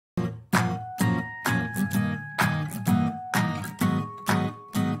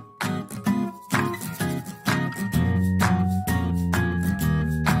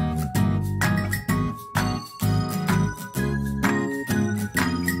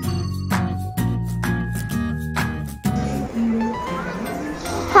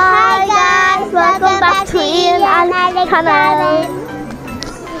Hi guys, welcome back to Iya&Alex channel.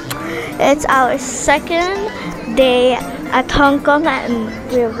 It's our second day at Hong Kong and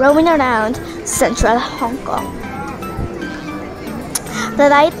we're roaming around central Hong Kong.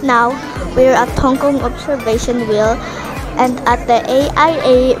 Right now, we're at Hong Kong Observation Wheel and at the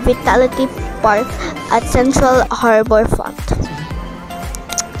AIA Vitality Park at Central Harbour Front.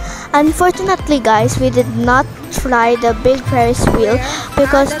 Unfortunately guys, we did not try the big Ferris wheel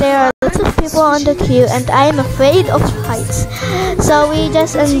because there are lots of people on the queue and I am afraid of heights. So we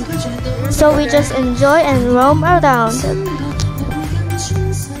just enjoy and roam around.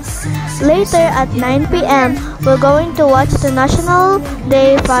 Later at 9 p.m. we're going to watch the National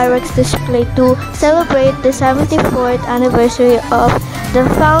Day fireworks display to celebrate the 74th anniversary of the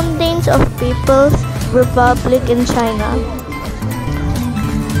founding of People's Republic in China.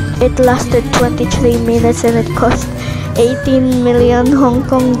 It lasted 23 minutes and it cost 18 million Hong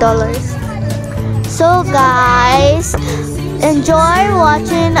Kong dollars. So guys, enjoy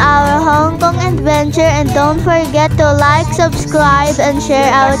watching our Hong Kong adventure and don't forget to like, subscribe and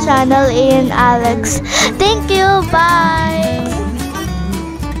share our channel Iya&Alex. Thank you, bye!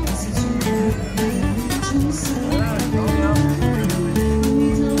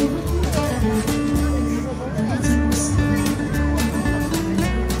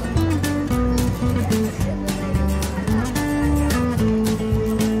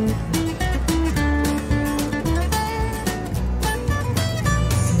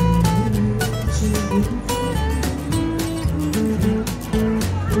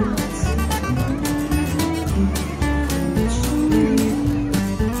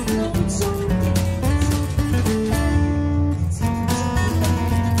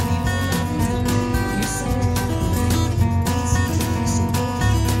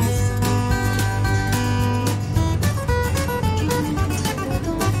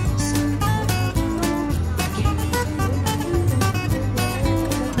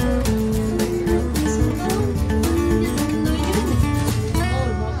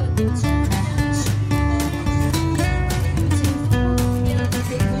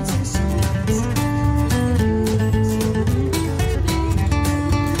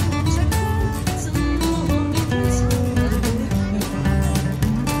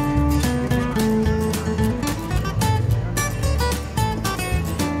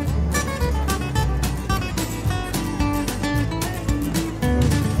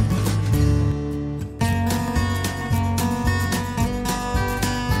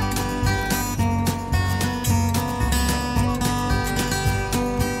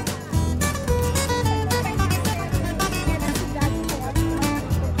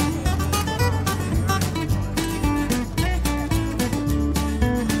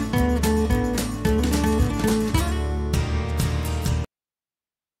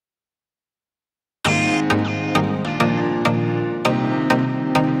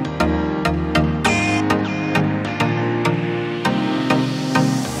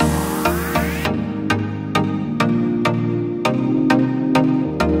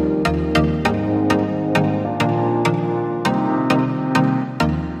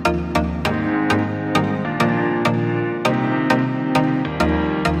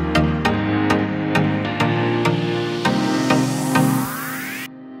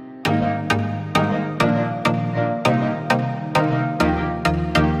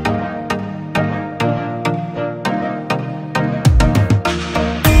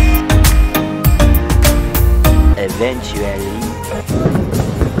 Eventually